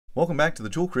Welcome back to the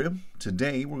Tool Crib.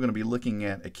 Today we're going to be looking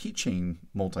at a keychain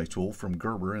multi-tool from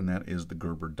Gerber, and that is the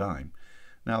Gerber Dime.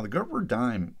 Now the Gerber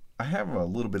Dime, I have a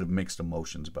little bit of mixed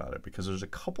emotions about it because there's a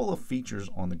couple of features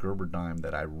on the Gerber Dime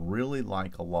that I really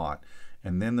like a lot,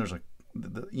 and then there's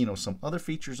some other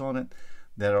features on it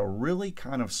that are really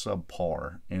kind of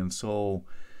subpar, and so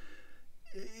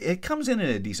it comes in at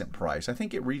a decent price. I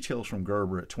think it retails from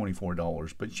Gerber at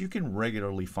 $24, but you can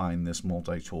regularly find this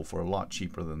multi-tool for a lot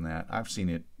cheaper than that. I've seen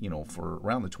it, for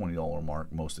around the $20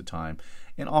 mark most of the time,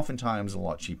 and oftentimes a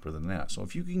lot cheaper than that. So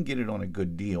if you can get it on a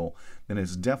good deal, then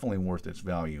it's definitely worth its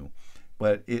value.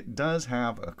 But it does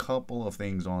have a couple of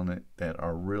things on it that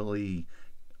are really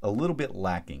a little bit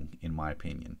lacking, in my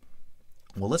opinion.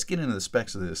 Well, let's get into the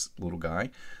specs of this little guy.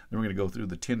 Then we're going to go through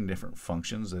the 10 different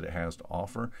functions that it has to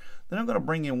offer. Then I'm going to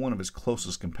bring in one of its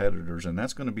closest competitors, and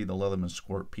that's going to be the Leatherman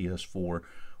Squirt PS4.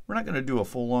 We're not going to do a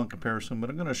full-on comparison, but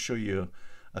I'm going to show you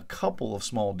a couple of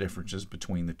small differences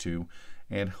between the two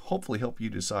and hopefully help you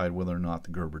decide whether or not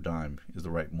the Gerber Dime is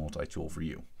the right multi-tool for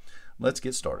you. Let's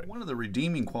get started. One of the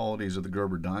redeeming qualities of the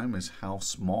Gerber Dime is how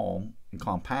small and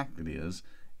compact it is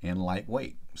and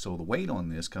lightweight. So the weight on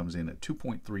this comes in at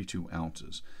 2.32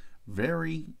 ounces.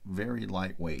 Very, very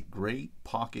lightweight. Great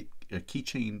pocket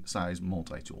keychain size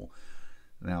multi-tool.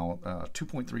 Now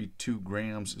 2.32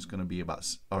 grams is going to be about,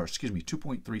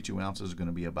 2.32 ounces is going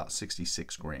to be about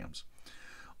 66 grams.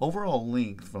 Overall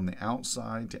length from the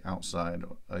outside to outside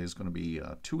is going to be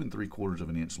 2 3/4 of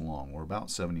an inch long, or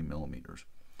about 70 millimeters.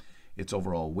 Its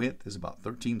overall width is about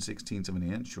 13/16 of an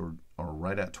inch, or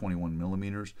right at 21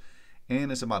 millimeters. And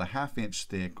it's about a 1/2 inch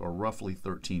thick, or roughly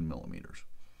 13 millimeters.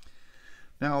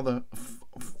 Now the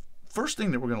first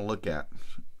thing that we're going to look at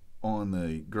on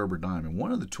the Gerber Dime, and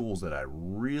one of the tools that I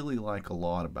really like a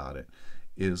lot about it,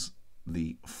 is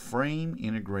the frame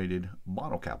integrated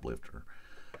bottle cap lifter.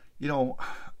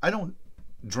 I don't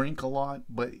drink a lot,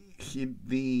 but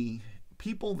the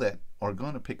people that are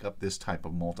going to pick up this type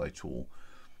of multi-tool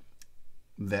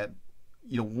that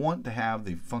want to have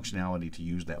the functionality to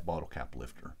use that bottle cap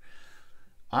lifter.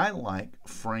 I like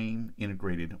frame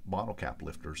integrated bottle cap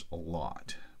lifters a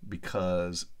lot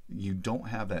because you don't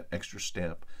have that extra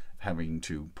step of having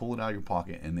to pull it out of your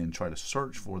pocket and then try to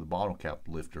search for the bottle cap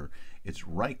lifter. It's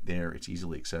right there, it's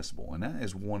easily accessible, and that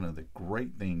is one of the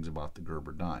great things about the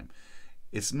Gerber Dime.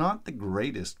 It's not the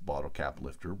greatest bottle cap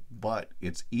lifter, but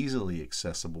it's easily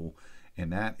accessible, and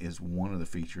that is one of the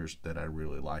features that I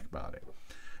really like about it.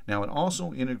 Now it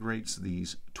also integrates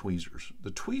these tweezers.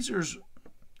 The tweezers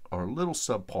are a little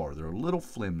subpar. They're a little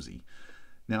flimsy.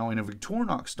 Now in a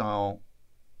Victorinox style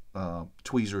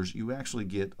tweezers, you actually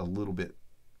get a little bit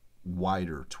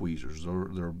wider tweezers.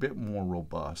 They're a bit more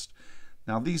robust.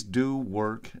 Now these do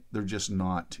work, they're just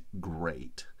not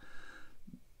great.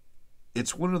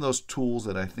 It's one of those tools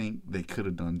that I think they could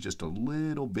have done just a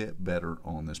little bit better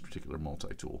on this particular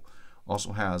multi-tool.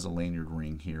 Also has a lanyard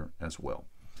ring here as well.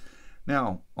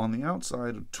 Now, on the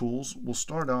outside of tools, we'll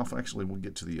start off, actually we'll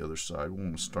get to the other side. We're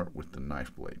going to start with the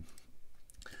knife blade.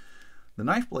 The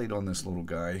knife blade on this little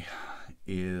guy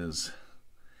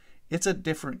it's a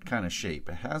different kind of shape.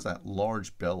 It has that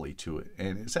large belly to it,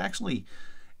 and it's actually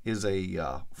is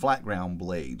a flat ground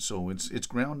blade. So it's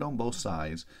ground on both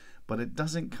sides, but it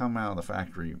doesn't come out of the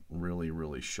factory really,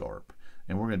 really sharp.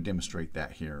 And we're going to demonstrate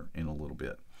that here in a little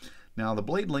bit. Now the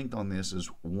blade length on this is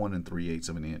 1 3/8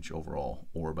 of an inch overall,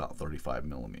 or about 35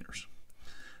 millimeters.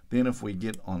 Then if we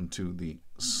get onto the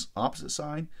opposite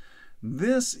side,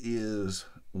 this is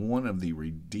one of the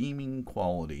redeeming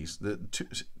qualities.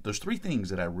 There's 3 things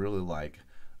that I really like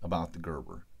about the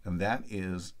Gerber, and that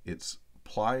is its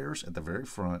pliers at the very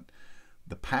front,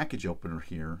 the package opener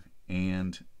here,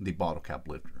 and the bottle cap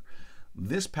lifter.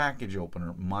 This package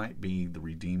opener might be the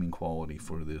redeeming quality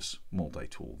for this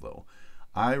multi-tool though.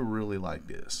 I really like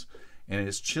this, and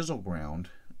it's chisel ground,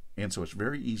 and so it's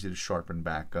very easy to sharpen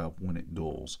back up when it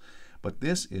dulls. But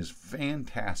this is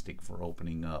fantastic for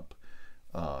opening up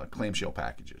clamshell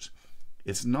packages.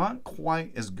 It's not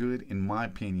quite as good, in my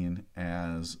opinion,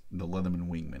 as the Leatherman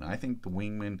Wingman. I think the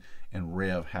Wingman and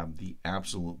Rev have the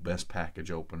absolute best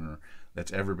package opener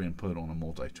that's ever been put on a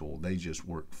multi-tool. They just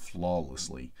work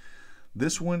flawlessly.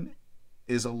 This one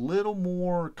is a little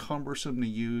more cumbersome to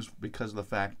use because of the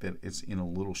fact that it's in a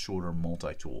little shorter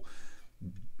multi-tool.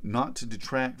 Not to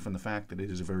detract from the fact that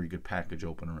it is a very good package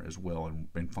opener as well,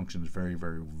 and functions very,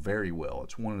 very, very well.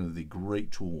 It's one of the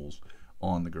great tools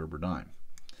on the Gerber Dime.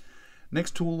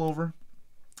 Next tool over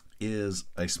is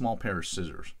a small pair of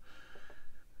scissors.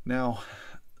 Now,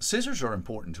 scissors are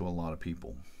important to a lot of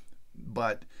people,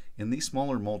 but in these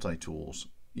smaller multi-tools,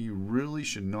 you really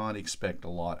should not expect a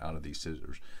lot out of these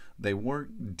scissors. They work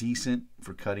decent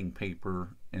for cutting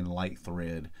paper and light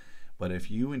thread. But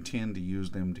if you intend to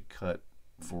use them to cut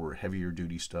for heavier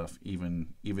duty stuff,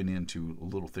 even into a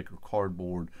little thicker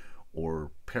cardboard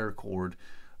or paracord,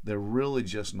 they're really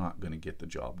just not going to get the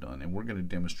job done. And we're going to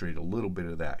demonstrate a little bit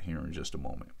of that here in just a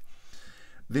moment.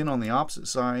 Then on the opposite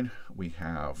side, we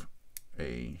have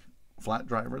a flat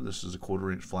driver. This is a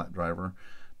 1/4 inch flat driver.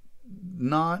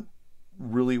 Not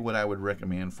really what I would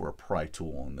recommend for a pry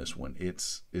tool on this one.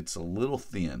 It's a little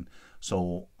thin,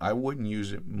 so I wouldn't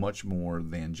use it much more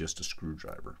than just a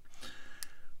screwdriver.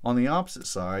 On the opposite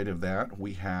side of that,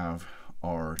 we have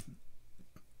our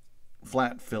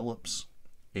flat Phillips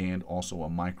and also a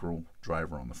micro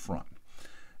driver on the front.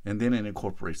 And then it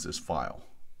incorporates this file.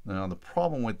 Now the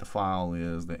problem with the file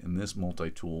is that in this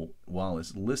multi-tool, while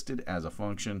it's listed as a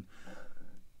function,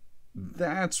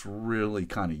 that's really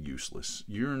kind of useless.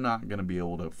 You're not going to be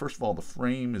able to, first of all, the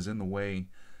frame is in the way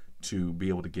to be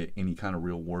able to get any kind of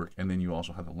real work, and then you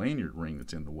also have the lanyard ring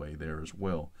that's in the way there as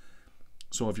well.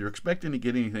 So if you're expecting to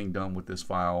get anything done with this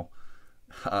file,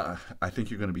 I think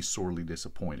you're going to be sorely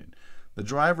disappointed. The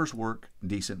drivers work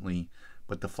decently,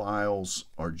 but the files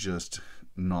are just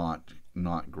not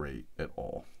great at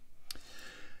all.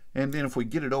 And then if we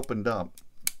get it opened up,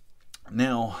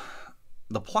 now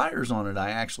the pliers on it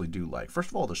I actually do like. First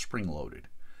of all, they're spring loaded.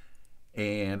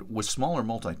 And with smaller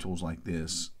multi-tools like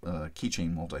this,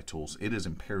 keychain multi-tools, it is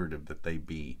imperative that they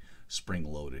be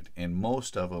spring loaded. And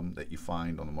most of them that you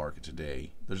find on the market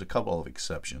today, there's a couple of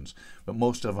exceptions, but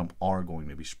most of them are going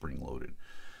to be spring loaded.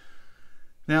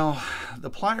 Now, the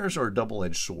pliers are a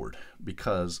double-edged sword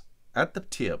because at the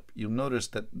tip, you'll notice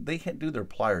that they do their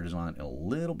plier design in a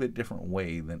little bit different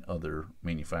way than other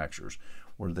manufacturers,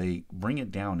 where they bring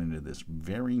it down into this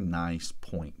very nice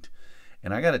point.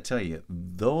 And I got to tell you,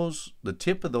 the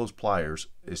tip of those pliers,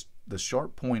 is the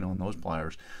sharp point on those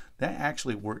pliers, that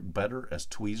actually work better as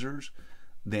tweezers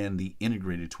than the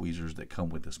integrated tweezers that come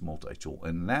with this multi-tool.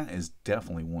 And that is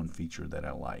definitely one feature that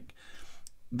I like.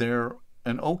 They're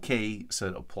an okay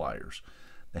set of pliers.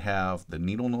 They have the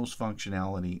needle nose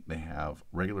functionality, they have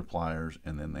regular pliers,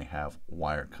 and then they have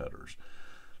wire cutters.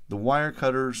 The wire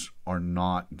cutters are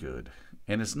not good.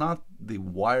 And it's not the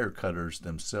wire cutters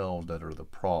themselves that are the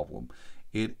problem.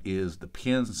 It is the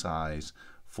pin size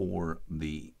for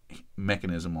the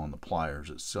mechanism on the pliers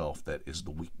itself that is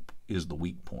the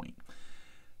weak point.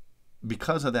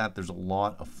 Because of that, there's a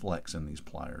lot of flex in these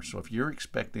pliers. So if you're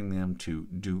expecting them to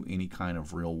do any kind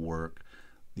of real work,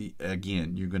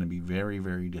 again, you're going to be very,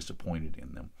 very disappointed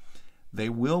in them. They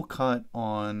will cut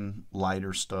on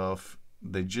lighter stuff.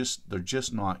 They're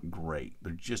just not great.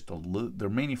 They're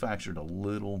manufactured a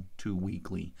little too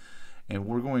weakly, and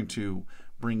we're going to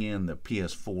bring in the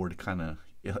PS4 to kind of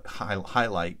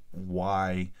highlight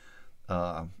why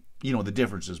the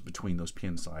differences between those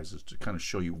pin sizes, to kind of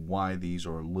show you why these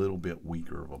are a little bit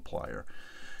weaker of a plier.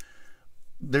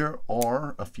 There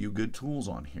are a few good tools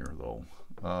on here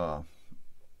though.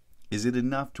 Is it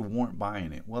enough to warrant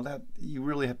buying it? Well, that you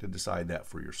really have to decide that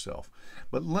for yourself.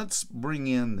 But let's bring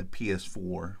in the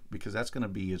PS4 because that's going to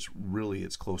be really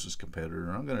its closest competitor.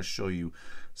 And I'm going to show you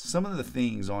some of the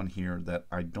things on here that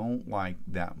I don't like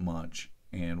that much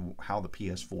and how the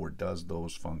PS4 does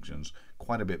those functions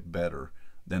quite a bit better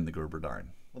than the Gerber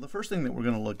Dime. Well, the first thing that we're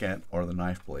going to look at are the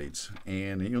knife blades.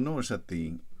 And you'll notice that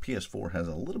the PS4 has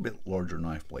a little bit larger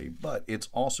knife blade, but it's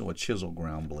also a chisel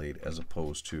ground blade as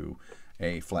opposed to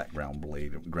a flat ground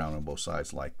blade, ground on both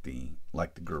sides like the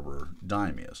Gerber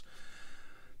Dime is.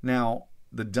 Now,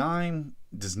 the Dime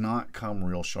does not come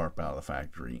real sharp out of the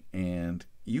factory, and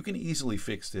you can easily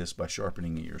fix this by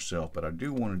sharpening it yourself, but I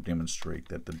do want to demonstrate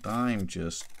that the Dime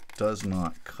just does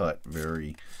not cut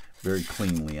very, very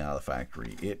cleanly out of the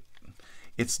factory.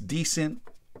 It's decent,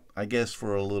 I guess,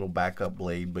 for a little backup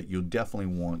blade, but you'll definitely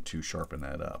want to sharpen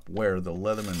that up. Where the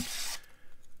Leatherman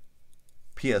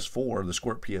PS4, the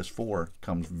Squirt PS4,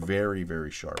 comes very, very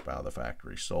sharp out of the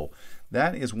factory. So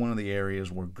that is one of the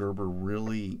areas where Gerber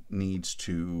really needs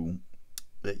to,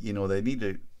 they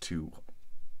need to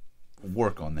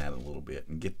work on that a little bit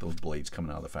and get those blades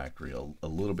coming out of the factory a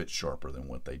little bit sharper than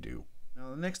what they do. Now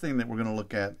the next thing that we're going to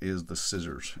look at is the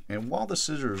scissors. And while the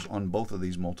scissors on both of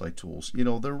these multi-tools,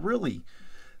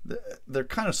 they're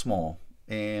kind of small.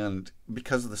 And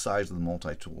because of the size of the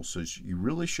multi-tool, so you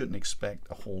really shouldn't expect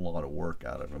a whole lot of work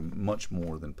out of them, much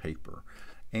more than paper.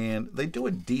 And they do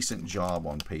a decent job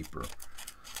on paper,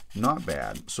 not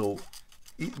bad. So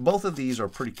both of these are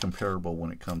pretty comparable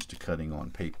when it comes to cutting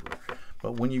on paper.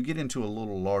 But when you get into a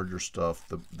little larger stuff,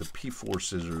 the P4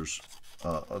 scissors,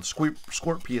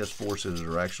 Squirt PS4 scissors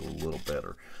are actually a little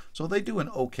better. So they do an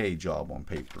okay job on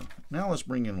paper. Now let's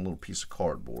bring in a little piece of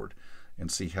cardboard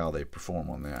and see how they perform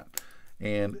on that.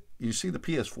 And you see the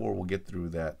PS4 will get through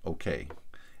that okay.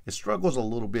 It struggles a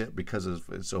little bit because of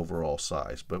its overall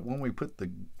size, but when we put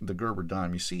the Gerber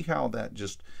Dime, you see how that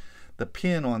just, the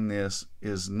pin on this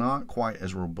is not quite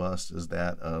as robust as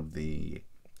that of the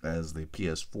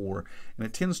PS4, and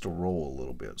it tends to roll a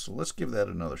little bit. So let's give that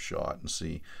another shot and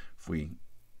see if we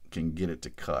can get it to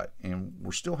cut. And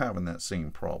we're still having that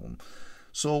same problem.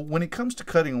 So when it comes to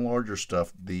cutting larger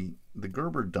stuff, the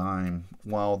Gerber Dime,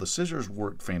 while the scissors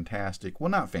work fantastic,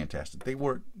 well, not fantastic, they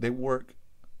work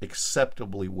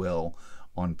acceptably well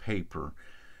on paper,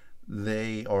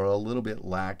 they are a little bit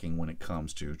lacking when it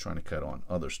comes to trying to cut on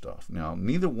other stuff. Now,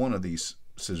 neither one of these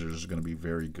scissors is going to be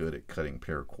very good at cutting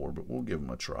paracord, but we'll give them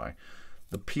a try.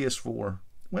 The PS4,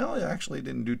 well, it actually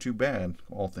didn't do too bad,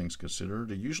 all things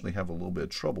considered. I usually have a little bit of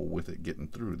trouble with it getting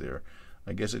through there.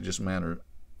 I guess it just matters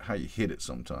how you hit it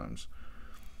sometimes.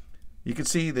 You can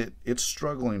see that it's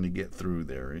struggling to get through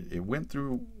there. It went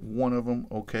through one of them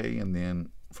okay, and then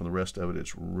for the rest of it,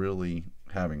 it's really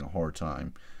having a hard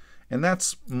time. And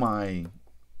that's my,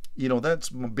 that's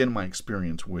been my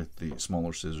experience with the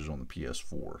smaller scissors on the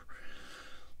PS4.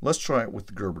 Let's try it with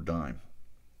the Gerber Dime.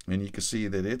 And you can see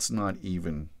that it's not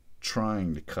even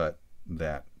trying to cut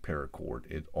that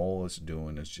paracord. All it's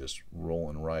doing is just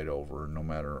rolling right over, no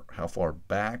matter how far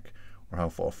back or how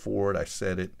far forward I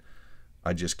set it.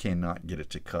 I just cannot get it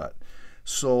to cut.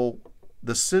 So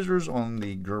the scissors on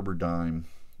the Gerber Dime,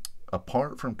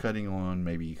 apart from cutting on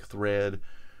maybe thread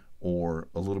or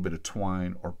a little bit of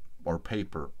twine or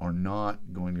paper, are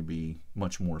not going to be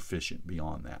much more efficient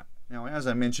beyond that. Now, as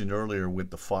I mentioned earlier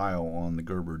with the file on the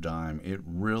Gerber Dime, it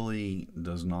really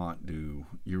does not do,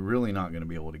 you're really not going to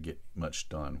be able to get much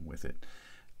done with it.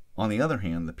 On the other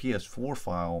hand, the PS4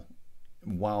 file,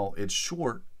 while it's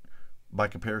short by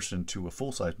comparison to a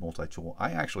full-size multi-tool,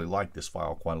 I actually like this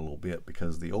file quite a little bit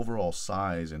because the overall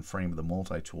size and frame of the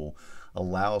multi-tool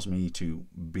allows me to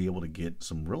be able to get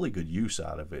some really good use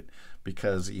out of it,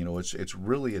 because it's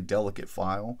really a delicate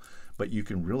file, but you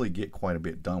can really get quite a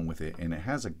bit done with it, and it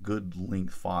has a good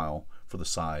length file for the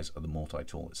size of the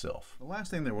multi-tool itself. The last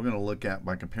thing that we're going to look at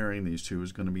by comparing these two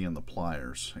is going to be in the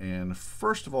pliers. And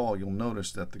first of all, you'll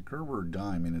notice that the Gerber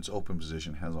Dime in its open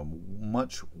position has a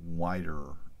much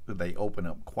wider, they open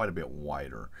up quite a bit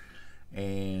wider,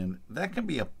 and that can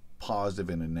be a positive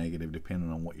and a negative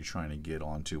depending on what you're trying to get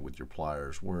onto with your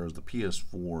pliers, whereas the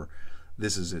PS4,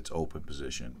 this is its open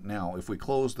position. Now, if we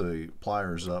close the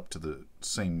pliers up to the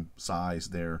same size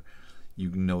there, you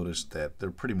can notice that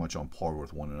they're pretty much on par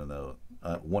with one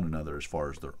another as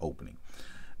far as their opening.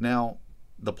 Now,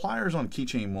 the pliers on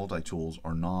keychain multi-tools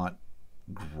are not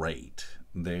great.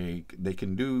 They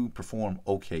can perform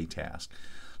okay tasks.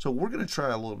 So we're going to try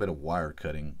a little bit of wire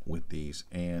cutting with these,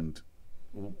 and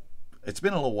it's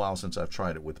been a little while since I've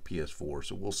tried it with the PS4,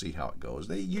 so we'll see how it goes.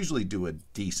 They usually do a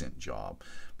decent job,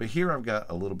 but here I've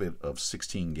got a little bit of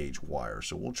 16 gauge wire,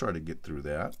 so we'll try to get through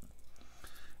that.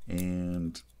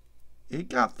 And it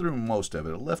got through most of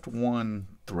it. It left one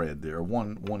thread there,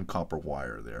 one copper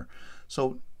wire there.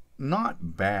 So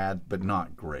not bad, but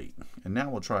not great. And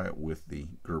now we'll try it with the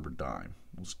Gerber Dime.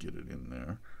 Let's get it in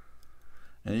there.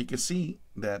 And you can see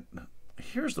that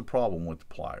here's the problem with the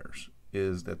pliers,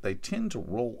 is that they tend to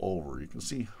roll over. You can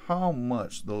see how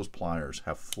much those pliers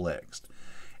have flexed.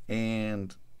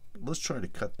 And let's try to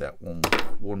cut that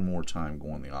one more time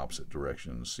going the opposite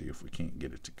direction and see if we can't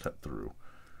get it to cut through.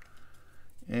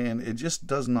 And it just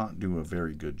does not do a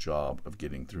very good job of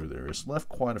getting through there. It's left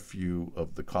quite a few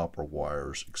of the copper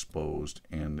wires exposed,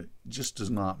 and it just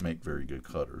does not make very good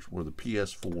cutters, where the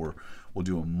PS4 will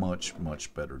do a much,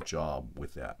 much better job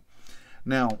with that.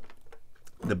 Now,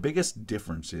 the biggest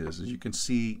difference is, as you can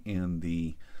see in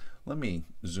the, let me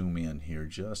zoom in here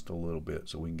just a little bit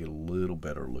so we can get a little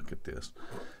better look at this.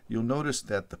 You'll notice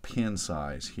that the pin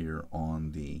size here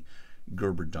on the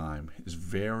Gerber Dime is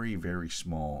very, very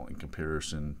small in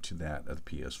comparison to that of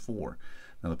the PS4.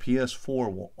 Now the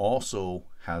PS4 will also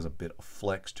has a bit of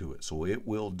flex to it, so it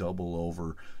will double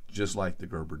over just like the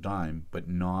Gerber Dime, but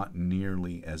not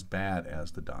nearly as bad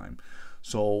as the Dime.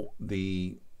 So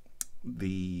the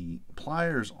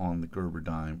pliers on the Gerber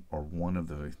Dime are one of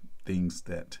the things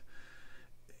that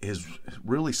is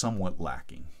really somewhat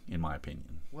lacking, in my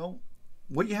opinion. Well,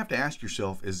 what you have to ask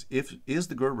yourself is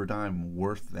the Gerber Dime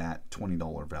worth that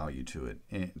 $20 value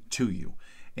to you?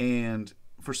 And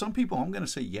for some people, I'm going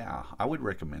to say, yeah, I would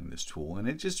recommend this tool. And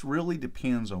it just really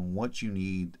depends on what you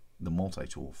need the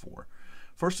multi-tool for.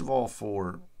 First of all,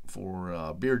 for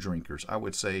beer drinkers, I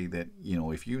would say that,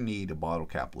 if you need a bottle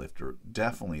cap lifter,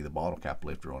 definitely the bottle cap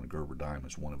lifter on a Gerber Dime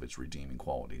is one of its redeeming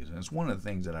qualities. And it's one of the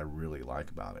things that I really like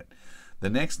about it. The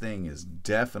next thing is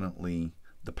definitely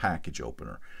the package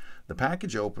opener. The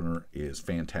package opener is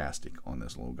fantastic on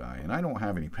this little guy, and I don't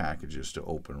have any packages to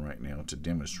open right now to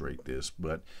demonstrate this,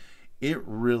 but it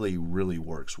really, really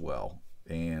works well.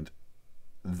 And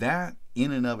that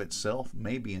in and of itself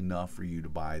may be enough for you to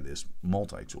buy this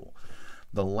multi-tool.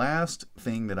 The last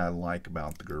thing that I like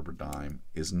about the Gerber Dime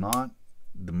is not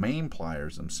the main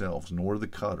pliers themselves nor the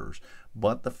cutters,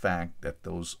 but the fact that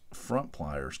those front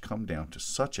pliers come down to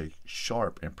such a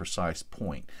sharp and precise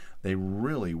point. They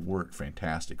really work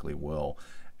fantastically well,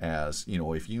 as you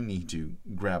know, if you need to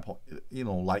grab, you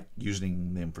know, like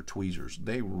using them for tweezers,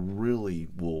 they really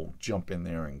will jump in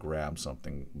there and grab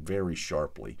something very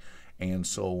sharply. And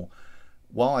so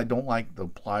while I don't like the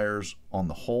pliers on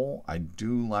the whole, I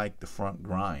do like the front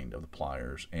grind of the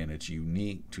pliers, and it's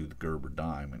unique to the Gerber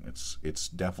Dime, and it's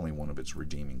definitely one of its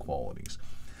redeeming qualities.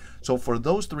 So for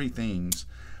those three things,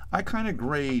 I kind of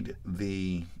grade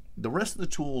the rest of the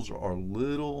tools are a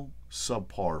little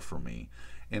subpar for me,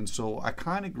 and so I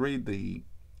kind of grade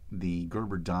the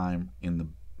Gerber Dime in the,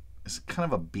 it's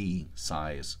kind of a B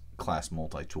size class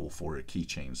multi-tool for a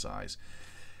keychain size.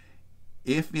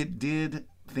 If it did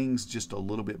things just a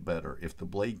little bit better, if the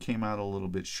blade came out a little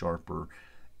bit sharper,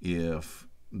 if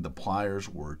the pliers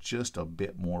were just a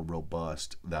bit more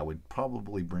robust, that would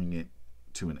probably bring it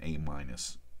to an A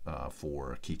minus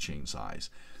for a keychain size.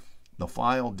 The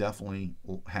file definitely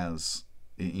has,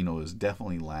 you know, is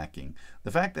definitely lacking.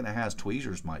 The fact that it has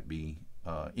tweezers might be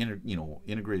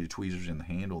integrated tweezers in the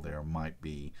handle there might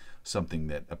be something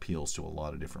that appeals to a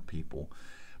lot of different people.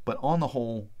 But on the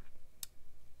whole,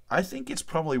 I think it's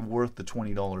probably worth the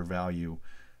 $20 value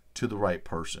to the right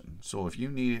person. So if you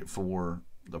need it for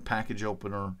the package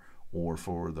opener or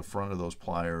for the front of those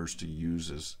pliers to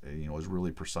use as, you know, as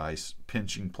really precise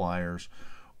pinching pliers,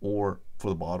 or for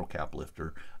the bottle cap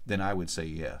lifter, then I would say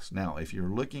yes. Now, if you're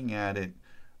looking at it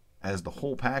as the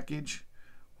whole package,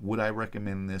 would I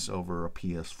recommend this over a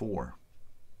PS4?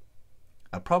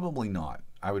 Probably not.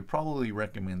 I would probably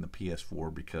recommend the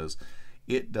PS4 because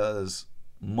it does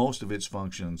most of its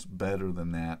functions better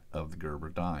than that of the Gerber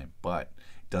Dime, but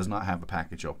it does not have a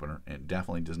package opener, and it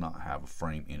definitely does not have a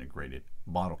frame integrated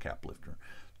bottle cap lifter.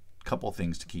 A couple of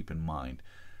things to keep in mind.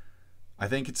 I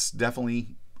think it's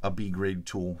definitely a B grade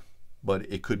tool,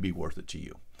 but it could be worth it to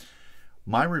you.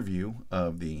 My review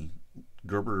of the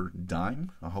Gerber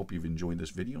Dime, I hope you've enjoyed this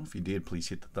video. If you did, please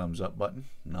hit the thumbs up button,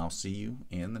 and I'll see you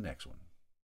in the next one.